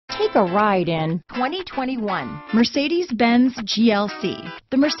Take a ride in 2021 Mercedes-Benz GLC.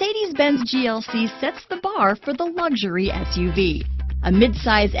 The Mercedes-Benz GLC sets the bar for the luxury SUV. A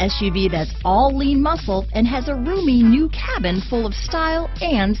midsize SUV that's all lean muscle and has a roomy new cabin full of style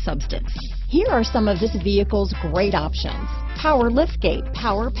and substance. Here are some of this vehicle's great options: power liftgate,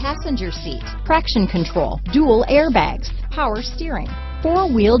 power passenger seat, traction control, dual airbags, power steering,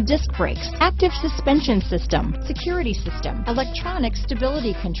 four-wheel disc brakes, active suspension system, security system, electronic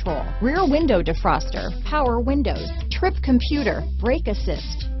stability control, rear window defroster, power windows, trip computer, brake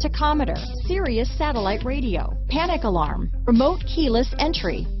assist, tachometer, Sirius Satellite Radio, panic alarm, remote keyless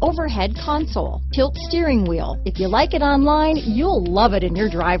entry, overhead console, tilt steering wheel. If you like it online, you'll love it in your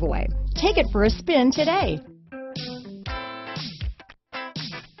driveway. Take it for a spin today.